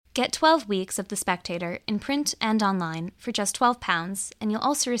Get 12 weeks of The Spectator in print and online for just £12, and you'll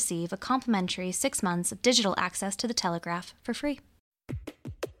also receive a complimentary 6 months of digital access to The Telegraph for free.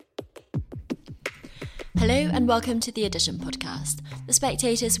 Hello and welcome to the Edition podcast, The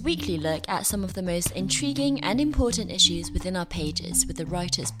Spectator's weekly look at some of the most intriguing and important issues within our pages with the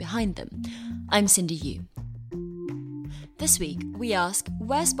writers behind them. I'm Cindy Yu. This week, we ask,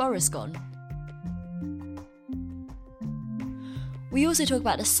 where's Boris gone? We also talk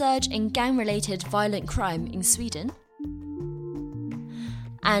about a surge in gang-related violent crime in Sweden.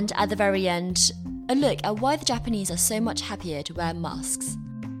 And at the very end, a look at why the Japanese are so much happier to wear masks.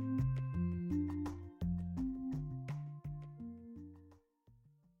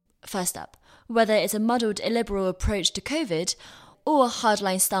 First up, whether it's a muddled illiberal approach to COVID, or a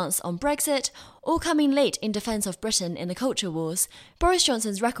hardline stance on Brexit, or coming late in defence of Britain in the culture wars, Boris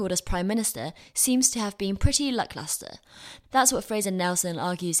Johnson's record as Prime Minister seems to have been pretty lacklustre. That's what Fraser Nelson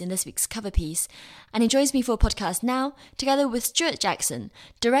argues in this week's cover piece, and he joins me for a podcast now, together with Stewart Jackson,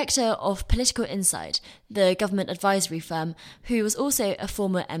 Director of Political Insight, the government advisory firm, who was also a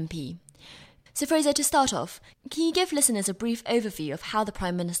former MP. So Fraser, to start off, can you give listeners a brief overview of how the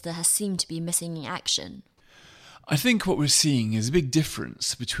Prime Minister has seemed to be missing in action? I think what we're seeing is a big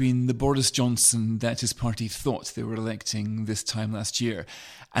difference between the Boris Johnson that his party thought they were electing this time last year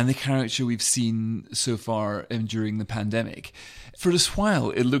and the character we've seen so far during the pandemic. For a while,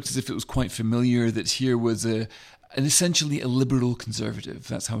 it looked as if it was quite familiar that here was essentially a liberal conservative.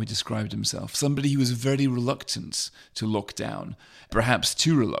 That's how he described himself. Somebody who was very reluctant to lock down, perhaps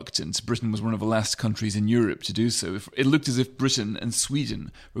too reluctant. Britain was one of the last countries in Europe to do so. It looked as if Britain and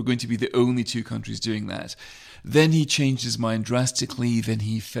Sweden were going to be the only two countries doing that. Then he changed his mind drastically, then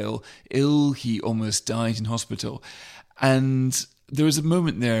he fell ill, he almost died in hospital. And there was a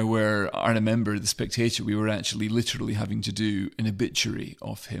moment there where I remember The Spectator, we were actually literally having to do an obituary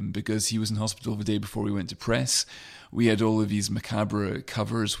of him because he was in hospital the day before we went to press. We had all of these macabre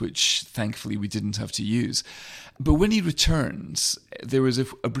covers, which thankfully we didn't have to use. But when he returned, there was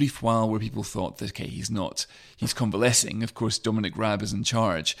a brief while where people thought that, okay, he's convalescing. Of course, Dominic Raab is in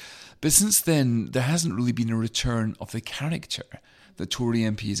charge. But since then, there hasn't really been a return of the character that Tory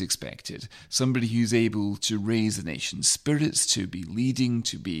MPs expected. Somebody who's able to raise the nation's spirits, to be leading,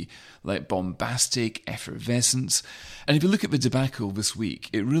 to be like bombastic, effervescent. And if you look at the debacle this week,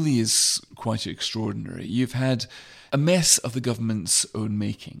 it really is quite extraordinary. You've had a mess of the government's own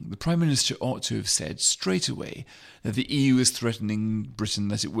making. The Prime Minister ought to have said straight away that the EU is threatening Britain,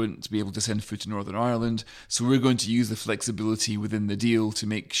 that it won't be able to send food to Northern Ireland, so we're going to use the flexibility within the deal to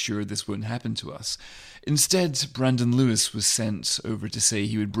make sure this won't happen to us. Instead, Brandon Lewis was sent over to say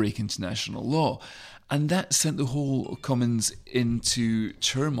he would break international law, and that sent the whole Commons into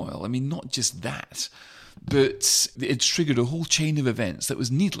turmoil. I mean, not just that, but it triggered a whole chain of events that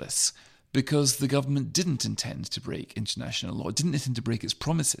was needless, because the government didn't intend to break international law, didn't intend to break its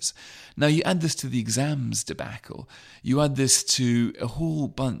promises. Now, you add this to the exams debacle, you add this to a whole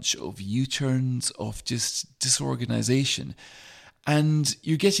bunch of U-turns, of just disorganisation, and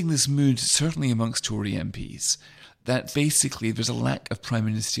you're getting this mood, certainly amongst Tory MPs, that basically there's a lack of prime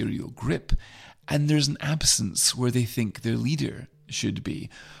ministerial grip, and there's an absence where they think their leader should be.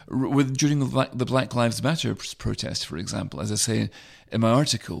 During the Black Lives Matter protest, for example, as I say in my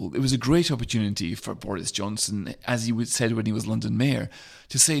article, it was a great opportunity for Boris Johnson, as he said when he was London mayor,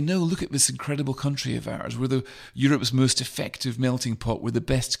 to say, no, look at this incredible country of ours. We're Europe's most effective melting pot. We're the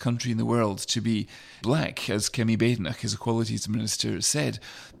best country in the world to be black, as Kemi Badenoch, his Equalities Minister, said.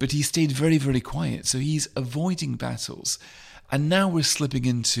 But he stayed very, very quiet. So he's avoiding battles. And now we're slipping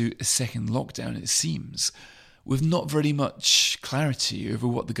into a second lockdown, it seems, with not very much clarity over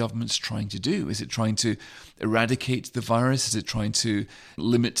what the government's trying to do. Is it trying to eradicate the virus? Is it trying to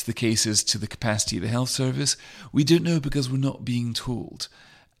limit the cases to the capacity of the health service? We don't know because we're not being told.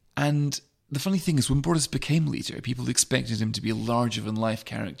 And the funny thing is, when Boris became leader, people expected him to be a larger-than-life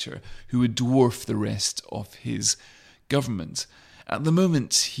character who would dwarf the rest of his government. At the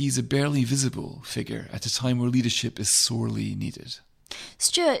moment, he's a barely visible figure at a time where leadership is sorely needed.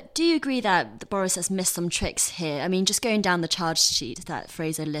 Stuart, do you agree that Boris has missed some tricks here? I mean, just going down the charge sheet that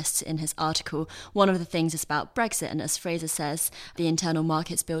Fraser lists in his article, one of the things is about Brexit, and as Fraser says, the Internal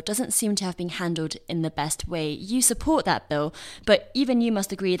Markets Bill doesn't seem to have been handled in the best way. You support that bill, but even you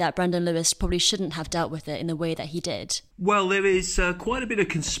must agree that Brandon Lewis probably shouldn't have dealt with it in the way that he did. Well, there is quite a bit of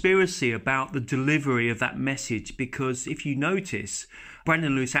conspiracy about the delivery of that message, because if you notice,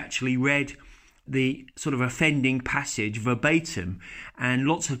 Brandon Lewis actually read the sort of offending passage verbatim, and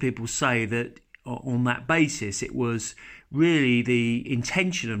lots of people say that on that basis it was really the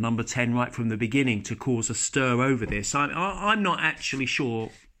intention of Number 10 right from the beginning to cause a stir over this. I'm not actually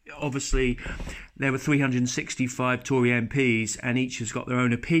sure obviously there were 365 Tory MPs and each has got their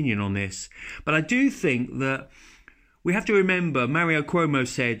own opinion on this. But I do think that we have to remember Mario Cuomo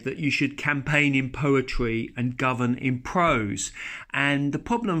said that you should campaign in poetry and govern in prose. And the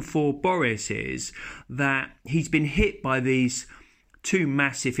problem for Boris is that he's been hit by these two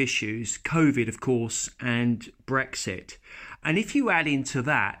massive issues, COVID, of course, and Brexit. And if you add into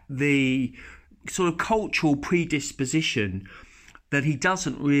that the sort of cultural predisposition that he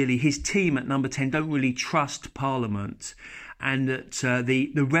doesn't really, his team at Number 10 don't really trust Parliament, and that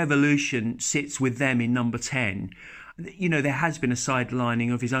the revolution sits with them in Number 10, you know, there has been a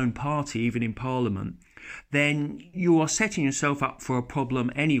sidelining of his own party, even in Parliament, then you are setting yourself up for a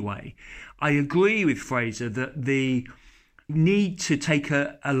problem anyway. I agree with Fraser that the need to take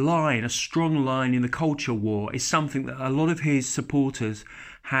a strong line in the culture war is something that a lot of his supporters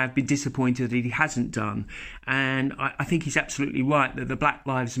have been disappointed that he hasn't done. And I think he's absolutely right that the Black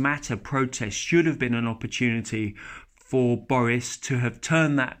Lives Matter protest should have been an opportunity for Boris to have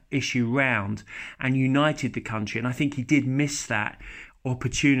turned that issue round and united the country. And I think he did miss that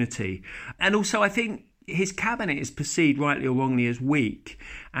opportunity. And also I think his cabinet is perceived, rightly or wrongly, as weak.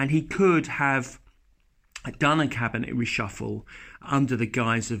 And he could have done a cabinet reshuffle under the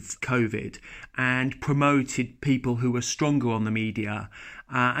guise of COVID and promoted people who were stronger on the media.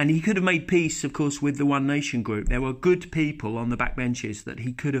 And he could have made peace, of course, with the One Nation group. There were good people on the backbenches that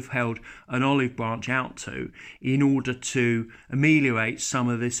he could have held an olive branch out to in order to ameliorate some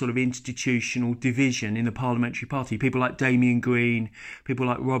of this sort of institutional division in the parliamentary party. People like Damien Green, people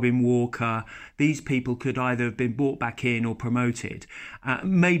like Robin Walker, these people could either have been brought back in or promoted.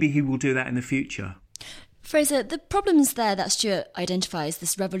 Maybe he will do that in the future. Fraser, the problems there that Stewart identifies,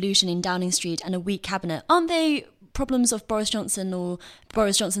 this revolution in Downing Street and a weak cabinet, aren't they problems of Boris Johnson or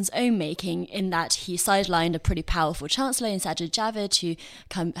Boris Johnson's own making, in that he sidelined a pretty powerful chancellor in Sajid Javid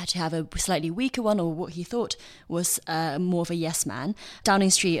to have a slightly weaker one, or what he thought was more of a yes man? Downing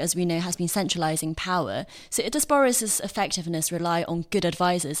Street, as we know, has been centralising power. So does Boris's effectiveness rely on good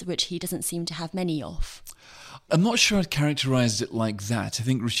advisors, which he doesn't seem to have many of? I'm not sure I'd characterise it like that. I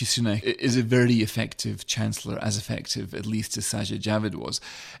think Rishi Sunak is a very effective Chancellor, as effective at least as Sajid Javid was.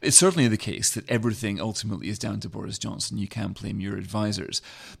 It's certainly the case that everything ultimately is down to Boris Johnson. You can't blame your advisors.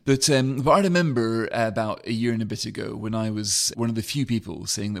 But I remember about a year and a bit ago when I was one of the few people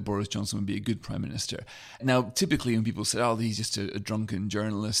saying that Boris Johnson would be a good Prime Minister. Now, typically when people say, oh, he's just a drunken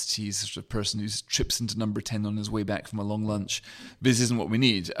journalist, he's sort of person who trips into Number 10 on his way back from a long lunch, this isn't what we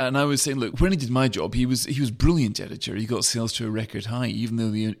need. And I was saying, look, when he did my job, he was brilliant editor. He got sales to a record high, even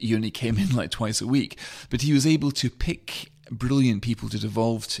though he only came in like twice a week. But he was able to pick brilliant people to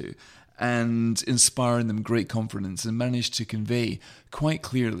devolve to and inspire in them great confidence, and managed to convey quite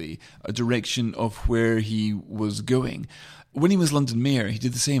clearly a direction of where he was going. When he was London Mayor, he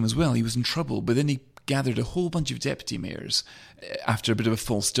did the same as well. He was in trouble, but then he gathered a whole bunch of deputy mayors after a bit of a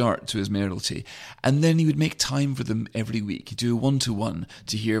false start to his mayoralty, and then he would make time for them every week. He'd do a one-to-one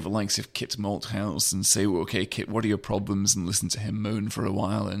to hear the likes of Kit Malthouse and say, well, okay, Kit, what are your problems? And listen to him moan for a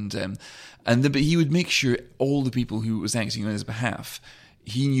while. But he would make sure all the people who was acting on his behalf,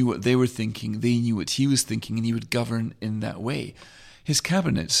 he knew what they were thinking, they knew what he was thinking, and he would govern in that way. His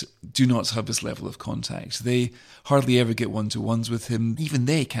cabinet do not have this level of contact. They hardly ever get one-to-ones with him. Even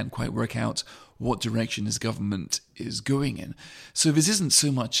they can't quite work out what direction his government is going in. So this isn't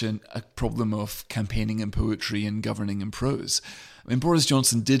so much a problem of campaigning in poetry and governing in prose. I mean, Boris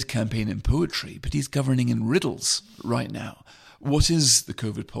Johnson did campaign in poetry, but he's governing in riddles right now. What is the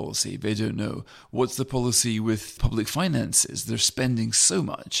COVID policy? They don't know. What's the policy with public finances? They're spending so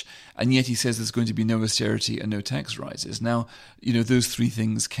much, and yet he says there's going to be no austerity and no tax rises. Now, those three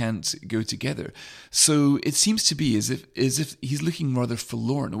things can't go together. So it seems to be as if he's looking rather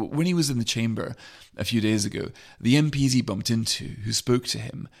forlorn. When he was in the chamber a few days ago, the MPs he bumped into, who spoke to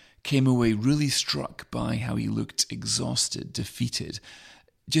him, came away really struck by how he looked exhausted, defeated,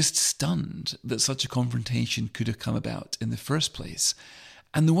 just stunned that such a confrontation could have come about in the first place.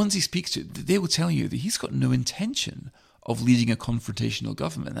 And the ones he speaks to, they will tell you that he's got no intention of leading a confrontational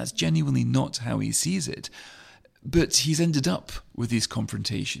government. That's genuinely not how he sees it. But he's ended up with these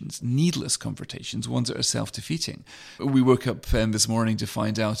confrontations, needless confrontations, ones that are self-defeating. We woke up this morning to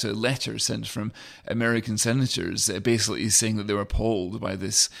find out a letter sent from American senators basically saying that they were appalled by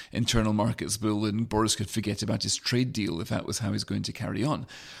this internal markets bill and Boris could forget about his trade deal if that was how he's going to carry on.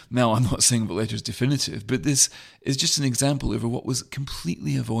 Now, I'm not saying the letter's definitive, but this is just an example of what was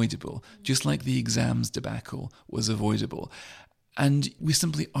completely avoidable, just like the exams debacle was avoidable. And we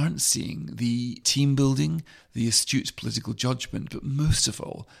simply aren't seeing the team building, the astute political judgment, but most of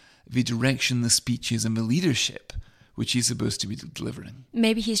all, the direction, the speeches and the leadership which he's supposed to be delivering.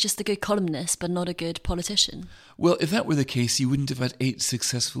 Maybe he's just a good columnist, but not a good politician. Well, if that were the case, he wouldn't have had 8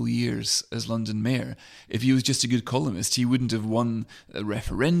 successful years as London mayor. If he was just a good columnist, he wouldn't have won a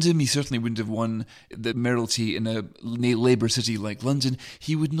referendum. He certainly wouldn't have won the mayoralty in a Labour city like London.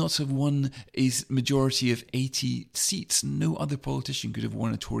 He would not have won a majority of 80 seats. No other politician could have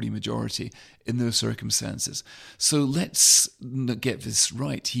won a Tory majority in those circumstances. So let's get this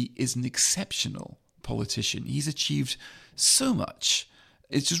right. He is an exceptional politician. He's achieved so much.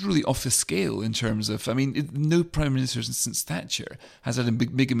 It's just really off the scale in terms of, no prime minister since Thatcher has had a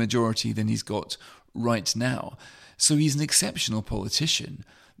bigger majority than he's got right now. So he's an exceptional politician.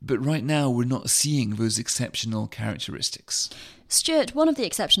 But right now we're not seeing those exceptional characteristics. Stewart, one of the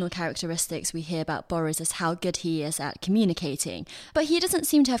exceptional characteristics we hear about Boris is how good he is at communicating. But he doesn't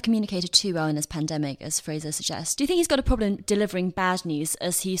seem to have communicated too well in this pandemic, as Fraser suggests. Do you think he's got a problem delivering bad news,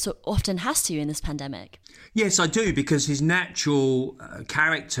 as he so often has to in this pandemic? Yes, I do, because his natural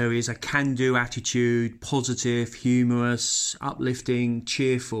character is a can-do attitude, positive, humorous, uplifting,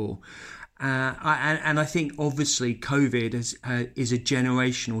 cheerful. And I think obviously COVID is a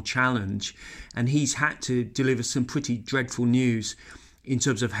generational challenge, and he's had to deliver some pretty dreadful news in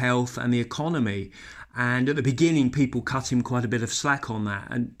terms of health and the economy. And at the beginning, people cut him quite a bit of slack on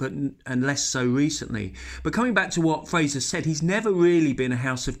that, and less so recently. But coming back to what Fraser said, he's never really been a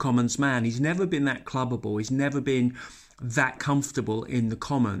House of Commons man. He's never been that clubbable. He's never been that comfortable in the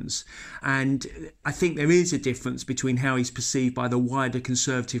Commons. And I think there is a difference between how he's perceived by the wider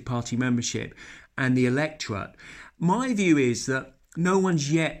Conservative Party membership and the electorate. My view is that no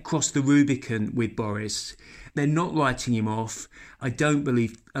one's yet crossed the Rubicon with Boris. They're not writing him off. I don't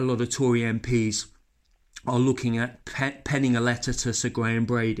believe a lot of Tory MPs are looking at penning a letter to Sir Graham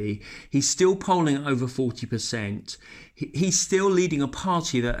Brady. He's still polling at over 40%. He's still leading a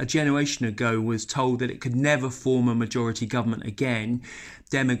party that a generation ago was told that it could never form a majority government again.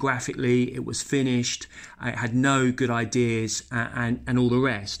 Demographically, it was finished. It had no good ideas and all the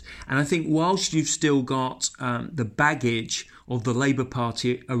rest. And I think whilst you've still got the baggage of the Labour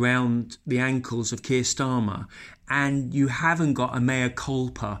Party around the ankles of Keir Starmer, and you haven't got a mea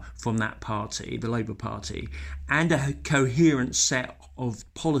culpa from that party, the Labour Party, and a coherent set of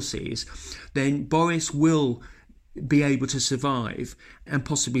policies, then Boris will be able to survive and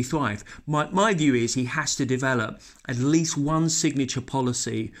possibly thrive. My view is he has to develop at least one signature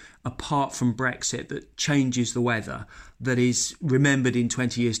policy apart from Brexit that changes the weather, that is remembered in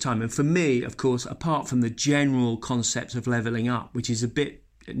 20 years' time. And for me, of course, apart from the general concept of levelling up, which is a bit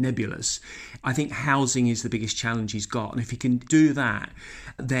nebulous, I think housing is the biggest challenge he's got. And if he can do that,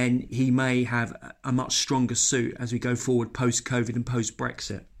 then he may have a much stronger suit as we go forward post-COVID and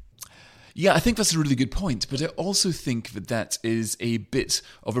post-Brexit. Yeah, I think that's a really good point, but I also think that is a bit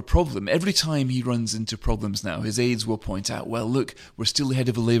of a problem. Every time he runs into problems now, his aides will point out, well, look, we're still ahead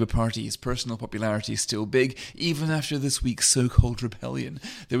of the Labour Party, his personal popularity is still big, even after this week's so-called rebellion.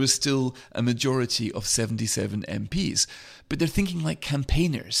 There was still a majority of 77 MPs. But they're thinking like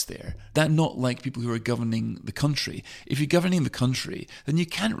campaigners there. That not like people who are governing the country. If you're governing the country, then you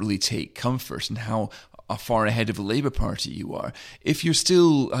can't really take comfort in how far ahead of the Labour Party you are. If you're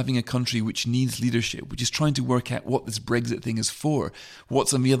still having a country which needs leadership, which is trying to work out what this Brexit thing is for,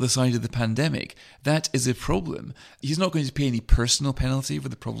 what's on the other side of the pandemic, that is a problem. He's not going to pay any personal penalty for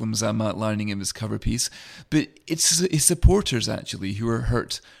the problems I'm outlining in this cover piece, but it's his supporters actually who are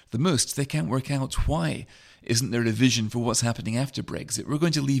hurt the most. They can't work out why. Isn't there a vision for what's happening after Brexit? We're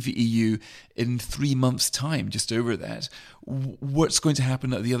going to leave the EU in 3 months' time, just over that. What's going to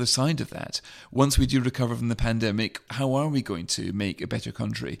happen at the other side of that? Once we do recover from the pandemic, how are we going to make a better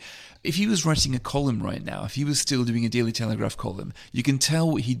country? If he was writing a column right now, if he was still doing a Daily Telegraph column, you can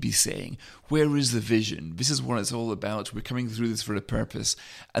tell what he'd be saying. Where is the vision? This is what it's all about. We're coming through this for a purpose.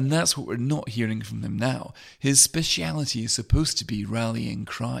 And that's what we're not hearing from him now. His speciality is supposed to be rallying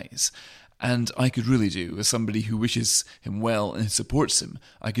cries. And I could really do, as somebody who wishes him well and supports him,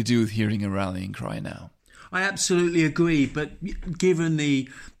 I could do with hearing a rallying cry now. I absolutely agree, but given the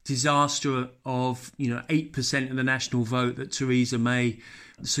disaster of 8% of the national vote that Theresa May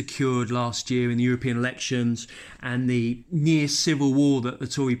secured last year in the European elections, and the near civil war that the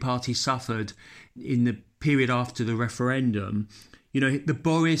Tory party suffered in the period after the referendum, the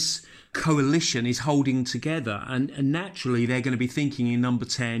Boris coalition is holding together, and naturally they're going to be thinking in number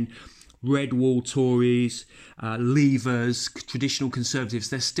 10, Red Wall Tories, Leavers, traditional Conservatives,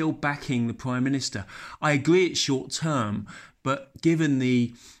 they're still backing the Prime Minister. I agree it's short term, But given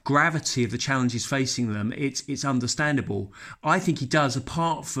the gravity of the challenges facing them, it's understandable. I think he does,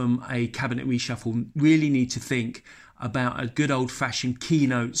 apart from a cabinet reshuffle, really need to think about a good old-fashioned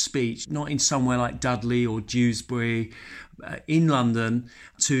keynote speech, not in somewhere like Dudley or Dewsbury, in London,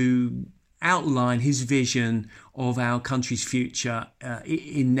 to outline his vision of our country's future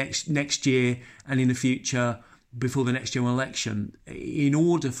in next year and in the future before the next general election, in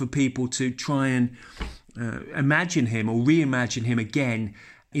order for people to try and imagine him or reimagine him again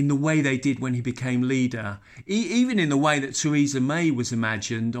in the way they did when he became leader, even in the way that Theresa May was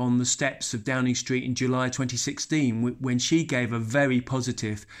imagined on the steps of Downing Street in July 2016, when she gave a very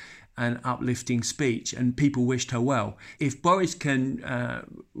positive and uplifting speech and people wished her well. If Boris can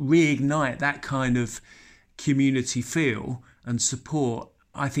reignite that kind of community feel and support,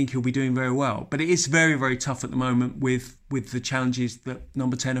 I think he'll be doing very well. But it is very, very tough at the moment with the challenges that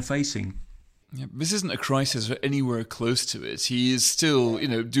Number 10 are facing. Yeah, this isn't a crisis or anywhere close to it. He is still,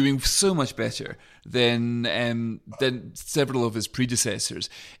 doing so much better than several of his predecessors.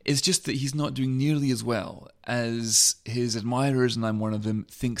 It's just that he's not doing nearly as well as his admirers, and I'm one of them,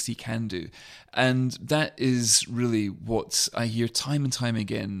 thinks he can do. And that is really what I hear time and time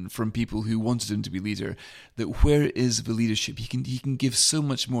again from people who wanted him to be leader, that where is the leadership? He can give so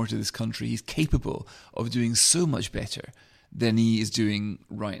much more to this country. He's capable of doing so much better than he is doing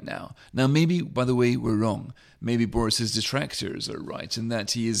right now. Now, maybe, by the way, we're wrong. Maybe Boris's detractors are right, and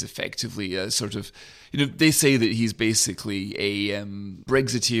that he is effectively a sort of, they say that he's basically a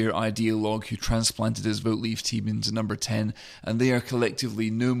Brexiteer ideologue who transplanted his vote leave team into Number 10, and they are collectively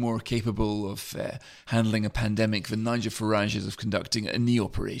no more capable of handling a pandemic than Nigel Farage is of conducting a knee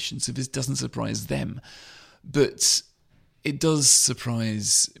operation. So this doesn't surprise them. But it does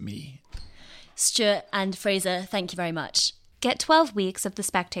surprise me. Stewart and Fraser, thank you very much. Get 12 weeks of The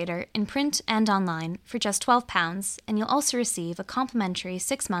Spectator in print and online for just £12, and you'll also receive a complimentary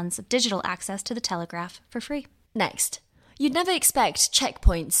 6 months of digital access to The Telegraph for free. Next, you'd never expect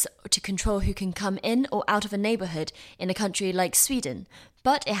checkpoints to control who can come in or out of a neighbourhood in a country like Sweden,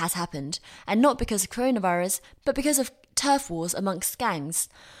 but it has happened, and not because of coronavirus, but because of turf wars amongst gangs.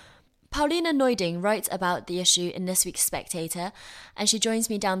 Paulina Neuding writes about the issue in this week's Spectator, and she joins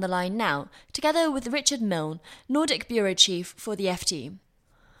me down the line now, together with Richard Milne, Nordic bureau chief for the FT.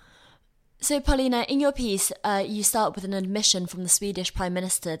 So, Paulina, in your piece, you start with an admission from the Swedish Prime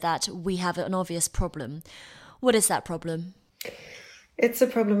Minister that we have an obvious problem. What is that problem? It's a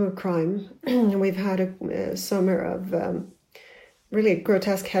problem of crime. We've had a summer of really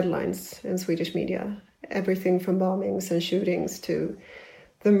grotesque headlines in Swedish media. Everything from bombings and shootings to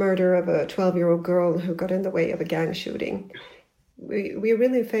the murder of a 12-year-old girl who got in the way of a gang shooting. We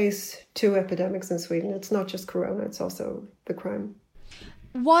really face two epidemics in Sweden. It's not just corona, it's also the crime.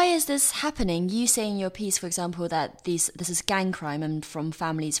 Why is this happening? You say in your piece, for example, that this is gang crime and from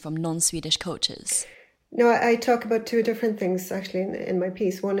families from non-Swedish cultures. No, I talk about two different things, actually, in my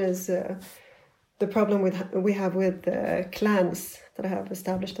piece. One is the problem we have with clans that have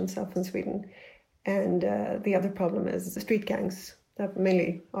established themselves in Sweden. And the other problem is the street gangs that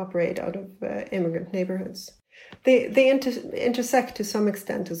mainly operate out of immigrant neighborhoods. They intersect to some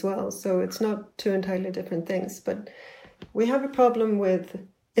extent as well, so it's not two entirely different things. But we have a problem with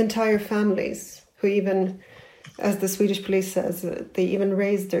entire families who even, as the Swedish police says, they even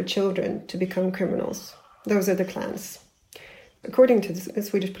raise their children to become criminals. Those are the clans. According to the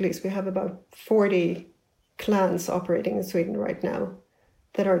Swedish police, we have about 40 clans operating in Sweden right now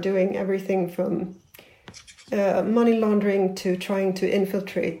that are doing everything from money laundering to trying to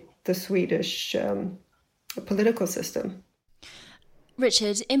infiltrate the Swedish political system.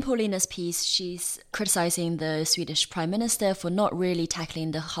 Richard, in Paulina's piece, she's criticising the Swedish Prime Minister for not really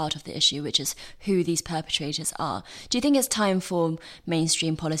tackling the heart of the issue, which is who these perpetrators are. Do you think it's time for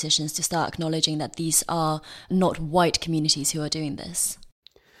mainstream politicians to start acknowledging that these are not white communities who are doing this?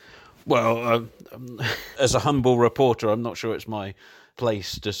 Well, as a humble reporter, I'm not sure it's my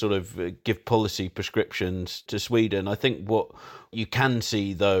place to sort of give policy prescriptions to Sweden. I think what you can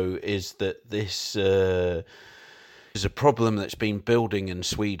see, though, is that this is a problem that's been building in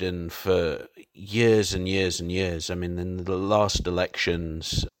Sweden for years and years and years. I mean, in the last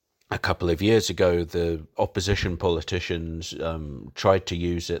elections a couple of years ago, the opposition politicians tried to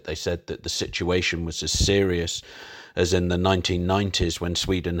use it. They said that the situation was as serious as in the 1990s when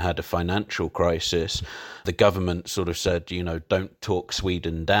Sweden had a financial crisis. The government sort of said, don't talk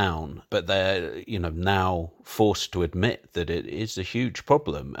Sweden down. But they're, now forced to admit that it is a huge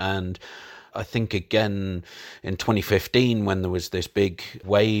problem. And I think, again, in 2015, when there was this big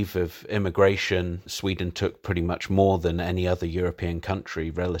wave of immigration, Sweden took pretty much more than any other European country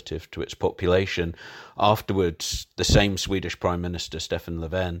relative to its population. Afterwards, the same Swedish Prime Minister, Stefan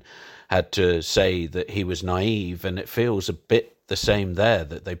Löfven, had to say that he was naive, and it feels a bit the same there,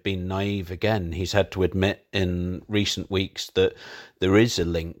 that they've been naive again. He's had to admit in recent weeks that there is a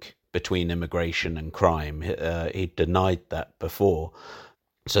link between immigration and crime. He denied that before.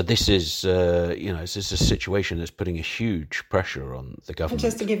 So this is, this is a situation that's putting a huge pressure on the government.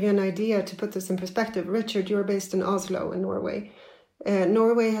 Just to give you an idea, to put this in perspective, Richard, you're based in Oslo in Norway.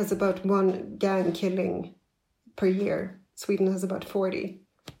 Norway has about 1 gang killing per year. Sweden has about 40,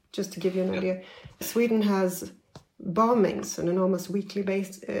 just to give you an idea. Sweden has bombings on an almost weekly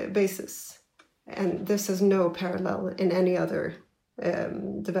basis. And this has no parallel in any other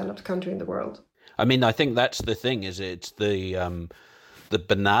developed country in the world. I mean, I think that's the thing, is it's the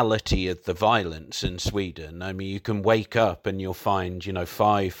banality of the violence in Sweden. I mean, you can wake up and you'll find,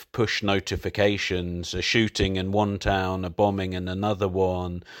 5 push notifications, a shooting in one town, a bombing in another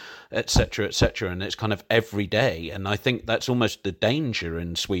one, etc., etc. And it's kind of every day. And I think that's almost the danger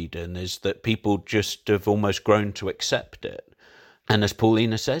in Sweden, is that people just have almost grown to accept it. And as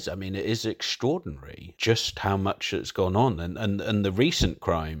Paulina says, I mean, it is extraordinary just how much has gone on. And the recent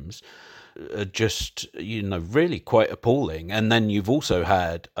crimes are just, really quite appalling. And then you've also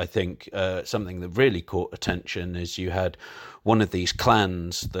had, I think, something that really caught attention is you had one of these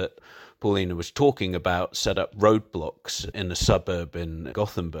clans that Paulina was talking about set up roadblocks in a suburb in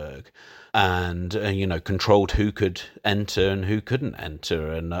Gothenburg and, controlled who could enter and who couldn't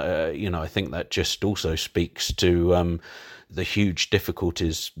enter. And, I think that just also speaks to the huge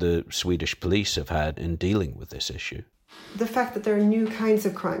difficulties the Swedish police have had in dealing with this issue. The fact that there are new kinds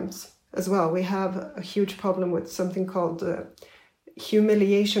of crimes as well. We have a huge problem with something called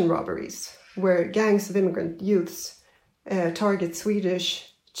humiliation robberies, where gangs of immigrant youths target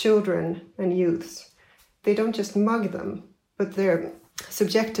Swedish children and youths. They don't just mug them, but they're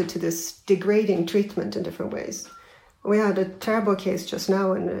subjected to this degrading treatment in different ways. We had a terrible case just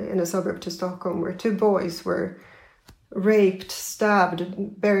now in a suburb to Stockholm where 2 boys were raped,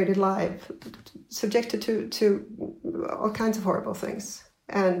 stabbed, buried alive, subjected to all kinds of horrible things.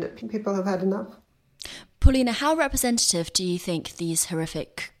 And people have had enough. Paulina, how representative do you think these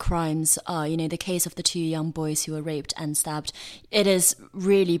horrific crimes are? The case of the 2 young boys who were raped and stabbed. It is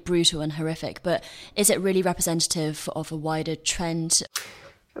really brutal and horrific, but is it really representative of a wider trend?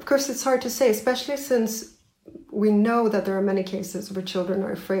 Of course, it's hard to say, especially since we know that there are many cases where children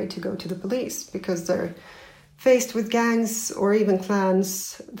are afraid to go to the police because they're faced with gangs or even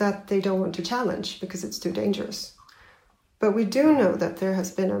clans that they don't want to challenge because it's too dangerous. But we do know that there has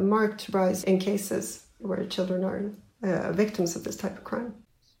been a marked rise in cases where children are victims of this type of crime.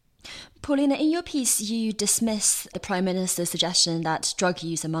 Paulina, in your piece, you dismiss the Prime Minister's suggestion that drug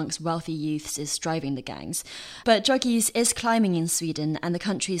use amongst wealthy youths is driving the gangs. But drug use is climbing in Sweden, and the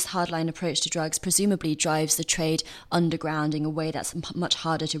country's hardline approach to drugs presumably drives the trade underground in a way that's much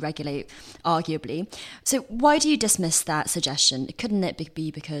harder to regulate, arguably. So why do you dismiss that suggestion? Couldn't it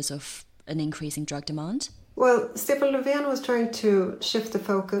be because of an increasing drug demand? Well, Stefan Löfven was trying to shift the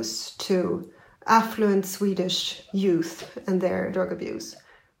focus to affluent Swedish youth and their drug abuse,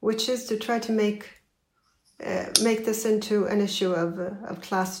 which is to try to make this into an issue of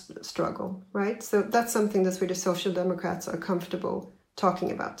class struggle, right? So that's something the Swedish Social Democrats are comfortable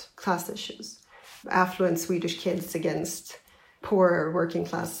talking about, class issues. Affluent Swedish kids against poorer working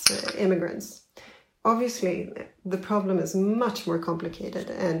class immigrants. Obviously, the problem is much more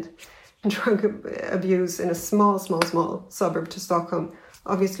complicated, and drug abuse in a small suburb to Stockholm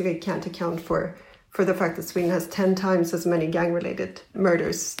obviously can't account for the fact that Sweden has 10 times as many gang-related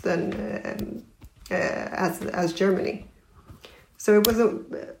murders than as Germany. So it was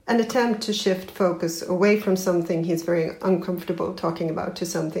an attempt to shift focus away from something he's very uncomfortable talking about to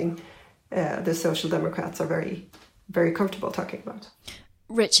something the Social Democrats are very, very comfortable talking about.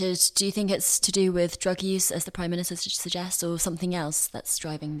 Richard, do you think it's to do with drug use, as the Prime Minister suggests, or something else that's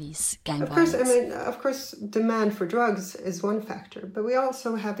driving these gang violence? Of course, demand for drugs is one factor, but we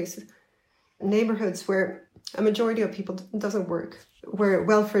also have these neighborhoods where a majority of people doesn't work, where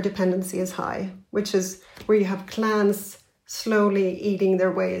welfare dependency is high, which is where you have clans slowly eating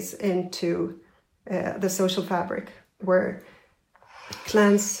their ways into the social fabric, where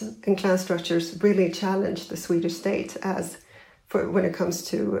clans and clan structures really challenge the Swedish state when it comes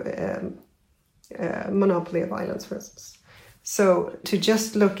to monopoly of violence, for instance. So to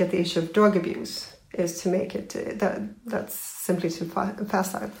just look at the issue of drug abuse is to make it that's simply too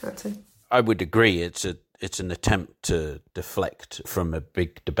facile, I'd say. I would agree. It's it's an attempt to deflect from a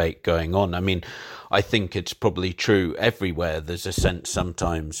big debate going on. I mean, I think it's probably true everywhere. There's a sense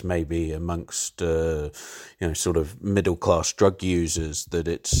sometimes maybe amongst, sort of middle-class drug users that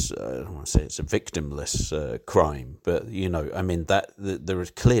it's, I don't want to say it's a victimless crime, but, I mean, that there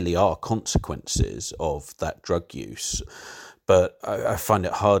clearly are consequences of that drug use. But I find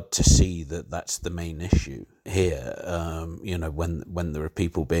it hard to see that that's the main issue here. When there are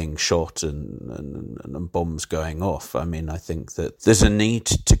people being shot and bombs going off. I mean, I think that there's a need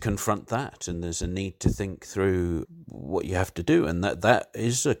to confront that, and there's a need to think through what you have to do, and that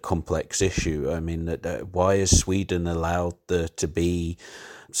is a complex issue. I mean, why is Sweden allowed there to be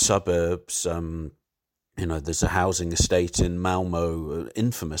suburbs? There's a housing estate in Malmö,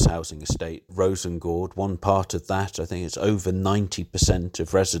 infamous housing estate, Rosengård. One part of that, I think it's over 90%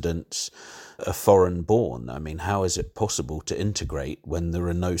 of residents are foreign born. I mean, how is it possible to integrate when there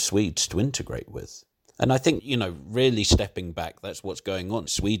are no Swedes to integrate with? And I think, really stepping back, that's what's going on.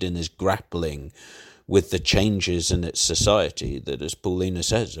 Sweden is grappling with the changes in its society that, as Paulina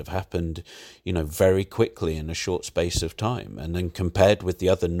says, have happened, very quickly in a short space of time. And then compared with the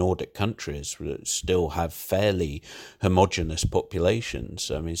other Nordic countries that still have fairly homogenous populations,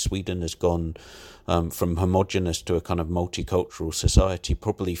 I mean, Sweden has gone from homogenous to a kind of multicultural society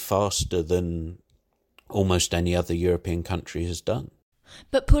probably faster than almost any other European country has done.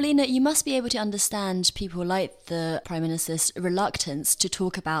 But Paulina, you must be able to understand people like the Prime Minister's reluctance to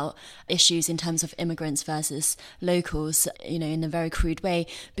talk about issues in terms of immigrants versus locals, in a very crude way,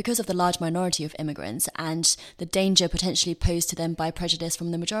 because of the large minority of immigrants and the danger potentially posed to them by prejudice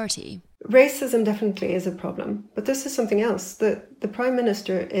from the majority. Racism definitely is a problem, but this is something else. The Prime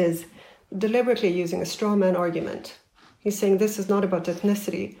Minister is deliberately using a straw man argument. He's saying this is not about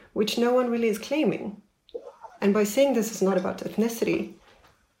ethnicity, which no one really is claiming. And by saying this is not about ethnicity,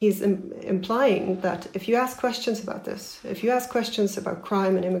 he's implying that if you ask questions about this, if you ask questions about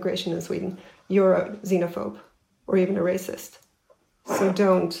crime and immigration in Sweden, you're a xenophobe or even a racist. So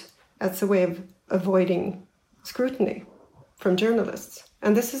don't. That's a way of avoiding scrutiny from journalists.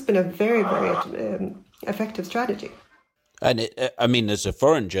 And this has been a very, very effective strategy. And as a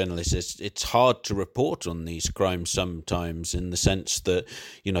foreign journalist, it's hard to report on these crimes sometimes, in the sense that,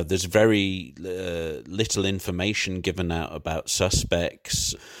 there's very little information given out about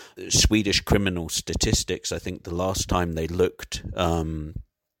suspects. Swedish criminal statistics, I think the last time they looked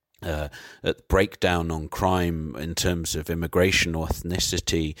at breakdown on crime in terms of immigration or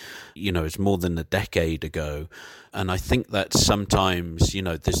ethnicity, it's more than a decade ago. And I think that sometimes,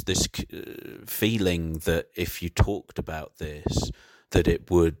 there's this feeling that if you talked about this, that it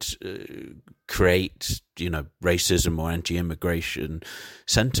would create, racism or anti-immigration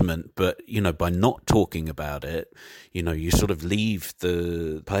sentiment. But, by not talking about it, you sort of leave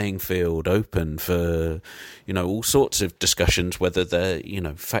the playing field open for, all sorts of discussions, whether they're,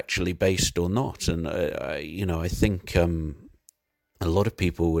 factually based or not. And, I think a lot of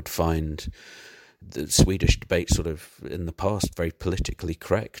people would find the Swedish debate sort of in the past very politically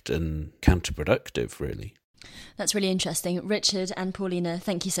correct and counterproductive, really. That's really interesting. Richard and Paulina,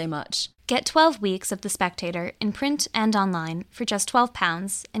 thank you so much. Get 12 weeks of The Spectator in print and online for just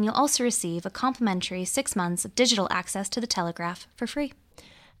 £12, and you'll also receive a complimentary 6 months of digital access to The Telegraph for free.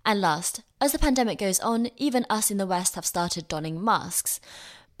 And last, as the pandemic goes on, even us in the West have started donning masks.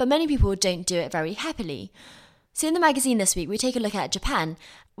 But many people don't do it very happily. So in the magazine this week, we take a look at Japan,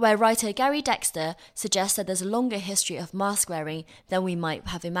 where writer Gary Dexter suggests that there's a longer history of mask wearing than we might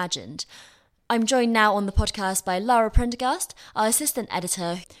have imagined. I'm joined now on the podcast by Lara Prendergast, our assistant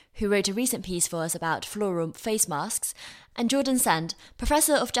editor, who wrote a recent piece for us about floral face masks, and Jordan Sand,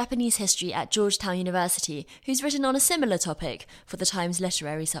 professor of Japanese history at Georgetown University, who's written on a similar topic for the Times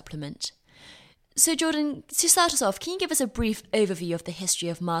literary supplement. So Jordan, to start us off, can you give us a brief overview of the history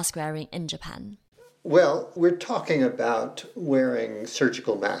of mask wearing in Japan? Well, we're talking about wearing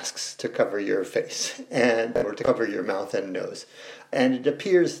surgical masks to cover your face or to cover your mouth and nose. And it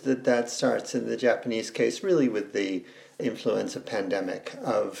appears that starts in the Japanese case really with the influenza pandemic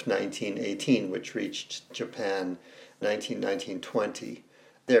of 1918, which reached Japan 1919-20.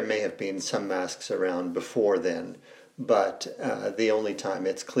 There may have been some masks around before then, but the only time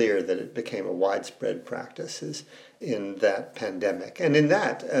it's clear that it became a widespread practice is in that pandemic. And in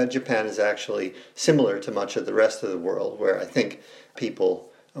that, Japan is actually similar to much of the rest of the world, where I think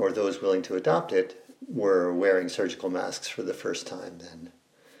people, or those willing to adopt it, were wearing surgical masks for the first time then.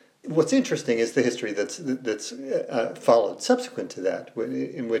 What's interesting is the history that's followed subsequent to that,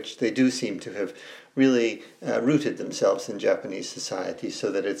 in which they do seem to have really rooted themselves in Japanese society,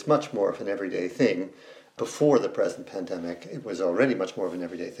 so that it's much more of an everyday thing. before the present pandemic, it was already much more of an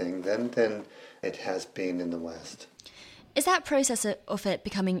everyday thing than it has been in the West. Is that process of it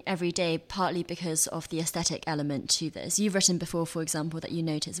becoming everyday partly because of the aesthetic element to this? You've written before, for example, that you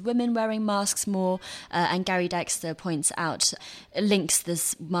notice women wearing masks more, and Gary Dexter links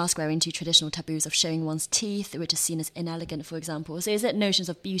this mask wearing to traditional taboos of showing one's teeth, which is seen as inelegant, for example. So is it notions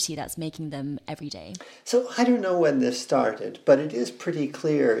of beauty that's making them everyday? So I don't know when this started, but it is pretty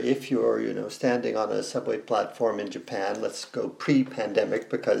clear if you're, standing on a subway platform in Japan, let's go pre-pandemic,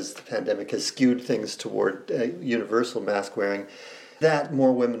 because the pandemic has skewed things toward universal mask wearing, that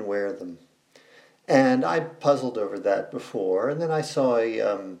more women wear them. And I puzzled over that before, and then I saw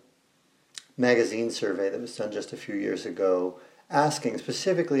a magazine survey that was done just a few years ago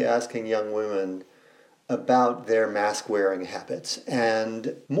specifically asking young women about their mask wearing habits.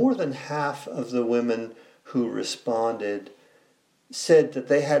 And more than half of the women who responded said that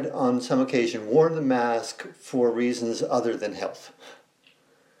they had on some occasion worn the mask for reasons other than health.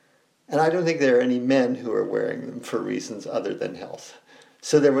 And I don't think there are any men who are wearing them for reasons other than health.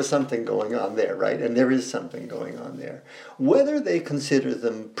 So there was something going on there, right? And there is something going on there. Whether they consider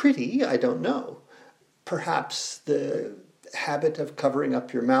them pretty, I don't know. Perhaps the habit of covering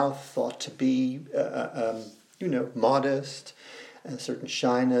up your mouth thought to be, modest, a certain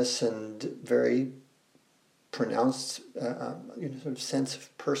shyness and very pronounced, sort of sense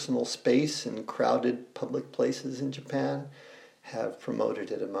of personal space in crowded public places in Japan have promoted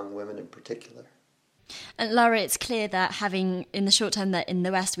it among women in particular. And Lara, it's clear that in the short term that in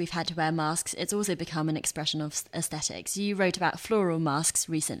the West we've had to wear masks, it's also become an expression of aesthetics. You wrote about floral masks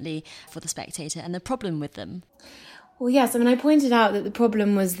recently for The Spectator and the problem with them. Well, yes, I pointed out that the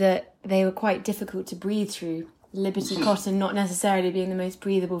problem was that they were quite difficult to breathe through, Liberty cotton not necessarily being the most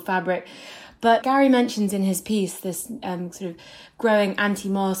breathable fabric. But Gary mentions in his piece this sort of growing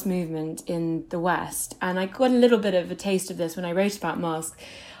anti-mask movement in the West. And I got a little bit of a taste of this when I wrote about masks.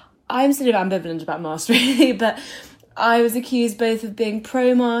 I'm sort of ambivalent about masks, really, but I was accused both of being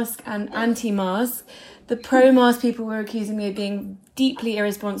pro-mask and anti-mask. The pro-mask people were accusing me of being deeply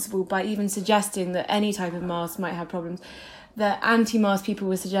irresponsible by even suggesting that any type of mask might have problems. The anti-mask people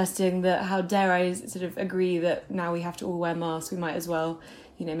were suggesting that how dare I sort of agree that now we have to all wear masks, we might as well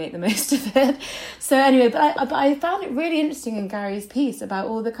make the most of it. So anyway, but I found it really interesting in Gary's piece about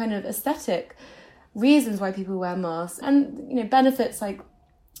all the kind of aesthetic reasons why people wear masks and, benefits like,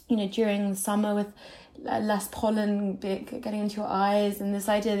 during the summer with less pollen getting into your eyes and this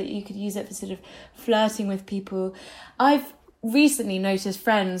idea that you could use it for sort of flirting with people. I've recently noticed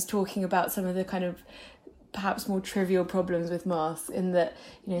friends talking about some of the kind of perhaps more trivial problems with masks in that,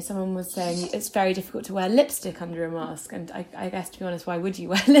 someone was saying it's very difficult to wear lipstick under a mask. And I guess, to be honest, why would you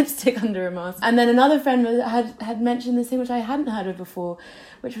wear lipstick under a mask? And then another friend had mentioned this thing which I hadn't heard of before,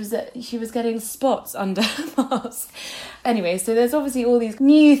 which was that she was getting spots under a mask. Anyway, so there's obviously all these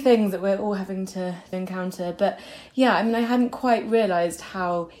new things that we're all having to encounter. But yeah, I hadn't quite realised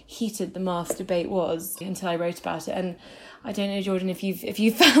how heated the mask debate was until I wrote about it. And I don't know, Jordan, if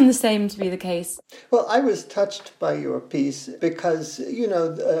you've found the same to be the case. Well, I was touched by your piece because,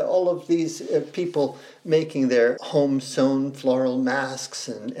 all of these people making their home-sewn floral masks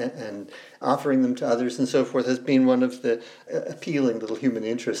and offering them to others and so forth has been one of the appealing little human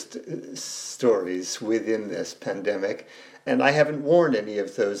interest stories within this pandemic. And I haven't worn any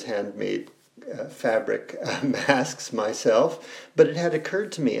of those handmade fabric masks myself, but it had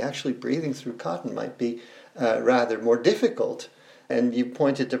occurred to me actually breathing through cotton might be rather more difficult, and you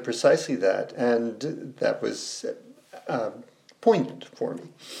pointed to precisely that, and that was poignant for me.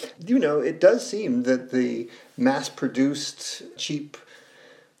 It does seem that the mass-produced, cheap,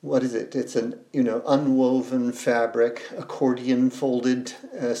 what is it? It's an unwoven fabric, accordion-folded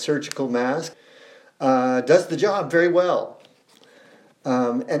surgical mask, does the job very well.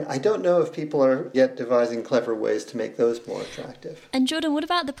 And I don't know if people are yet devising clever ways to make those more attractive. And Jordan, what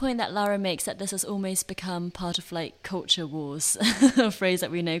about the point that Lara makes that this has almost become part of culture wars, a phrase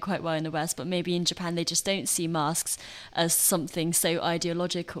that we know quite well in the West, but maybe in Japan they just don't see masks as something so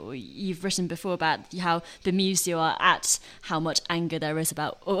ideological. You've written before about how bemused you are at how much anger there is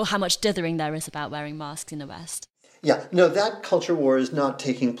about, or how much dithering there is about wearing masks in the West. Yeah, no, that culture war is not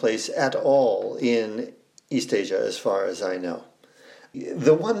taking place at all in East Asia as far as I know.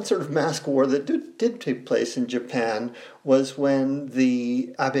 The one sort of mask war that did take place in Japan was when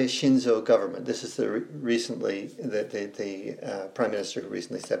the Abe Shinzo government, this is the prime minister who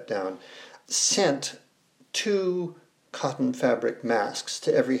recently stepped down, sent 2 cotton fabric masks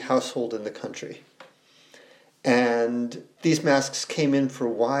to every household in the country. And these masks came in for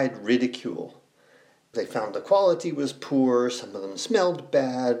wide ridicule. They found the quality was poor, some of them smelled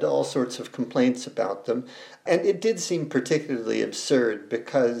bad, all sorts of complaints about them. And it did seem particularly absurd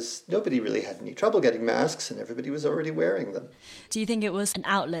because nobody really had any trouble getting masks and everybody was already wearing them. Do you think it was an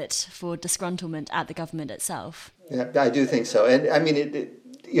outlet for disgruntlement at the government itself? Yeah, I do think so. And I mean,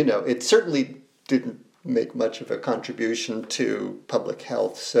 it certainly didn't make much of a contribution to public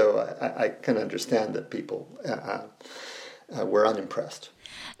health. So I can understand that people were unimpressed.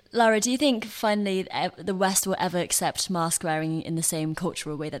 Lara, do you think finally the West will ever accept mask wearing in the same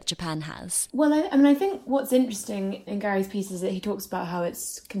cultural way that Japan has? Well, I think what's interesting in Gary's piece is that he talks about how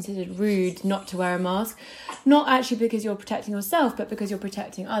it's considered rude not to wear a mask, not actually because you're protecting yourself, but because you're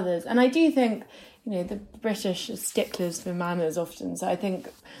protecting others. And I do think, the British are sticklers for manners often. So I think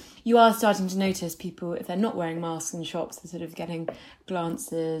you are starting to notice people, if they're not wearing masks in shops, they're sort of getting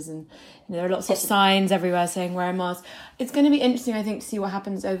glances, and there are lots of signs everywhere saying wear a mask. It's going to be interesting, I think, to see what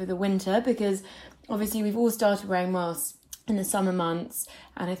happens over the winter, because obviously we've all started wearing masks in the summer months,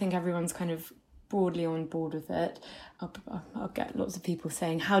 and I think everyone's kind of broadly on board with it. I'll get lots of people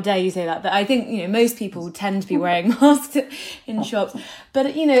saying, how dare you say that? But I think, most people tend to be wearing masks in shops.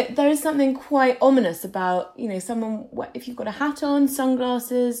 But, there is something quite ominous about, someone, if you've got a hat on,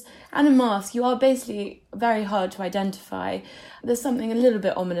 sunglasses and a mask, you are basically very hard to identify. There's something a little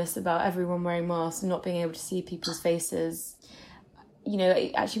bit ominous about everyone wearing masks and not being able to see people's faces.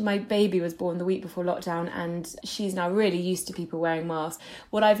 Actually my baby was born the week before lockdown and she's now really used to people wearing masks.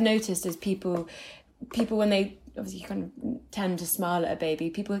 What I've noticed is people when they obviously kind of tend to smile at a baby,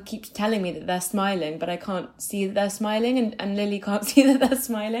 people keep telling me that they're smiling, but I can't see that they're smiling, and Lily can't see that they're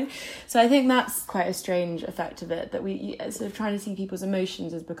smiling. So I think that's quite a strange effect of it, that we sort of trying to see people's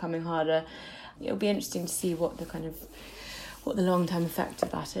emotions is becoming harder. It'll be interesting to see what the long-term effect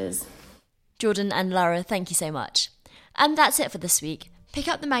of that is. Jordan and Lara, thank you so much. And that's it for this week. Pick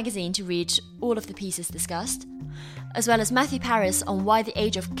up the magazine to read all of the pieces discussed, as well as Matthew Paris on why the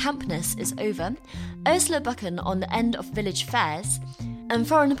age of campness is over, Ursula Buchan on the end of village fairs, and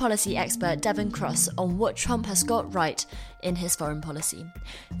foreign policy expert Devon Cross on what Trump has got right in his foreign policy.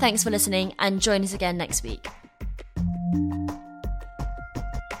 Thanks for listening and join us again next week.